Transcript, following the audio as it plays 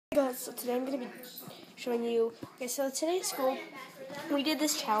So today I'm going to be showing you, okay, so today at school, we did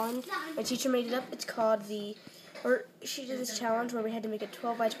this challenge. My teacher made it up. It's called she did this challenge where we had to make a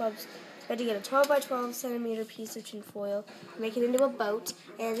 12 by 12, we had to get a 12 by 12 centimeter piece of tin foil, make it into a boat,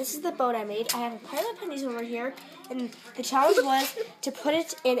 and this is the boat I made. I have a pile of pennies over here, and the challenge was to put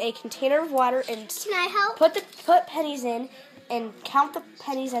it in a container of water and Can I help? Put pennies in and count the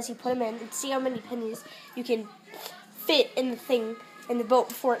pennies as you put them in and see how many pennies you can fit in the boat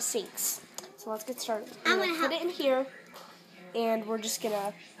before it sinks. So let's get started. I'm gonna put it in here, and we're just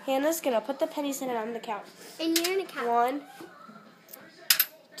gonna, Hannah's gonna put the pennies in, and I'm gonna count. And you're gonna count. 1,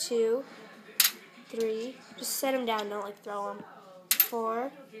 2, 3. Just set them down. Don't throw them. 4.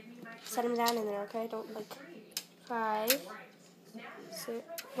 Set them down in there, okay? Don't 5. 6.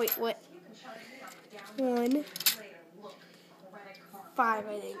 Wait, what? 1. 5,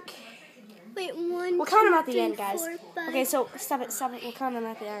 I think. Wait, 1. We'll count them at the 3, end, guys. 4, 5. Okay, so stop it. We'll count them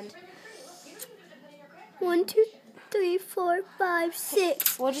at the end. 1, 2, 3, 4, 5,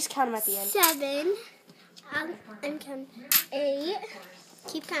 6. We'll just count them at the end. 7. I'm counting. 8.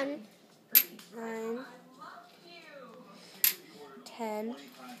 Keep counting. 9, 10,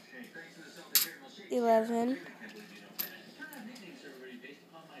 11,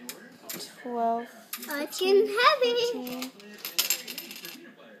 12, It's getting heavy.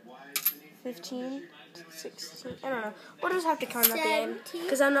 15, 16, I don't know. We'll just have to count them at the end,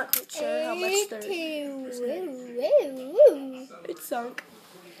 because I'm not quite sure how much there is. It sunk.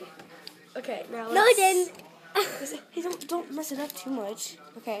 Okay, now let's... No, it didn't. Hey, don't mess it up too much.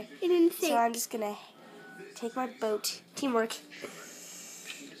 Okay, It didn't sink. so I'm just going to take my boat, teamwork,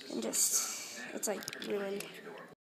 and just, it's ruined.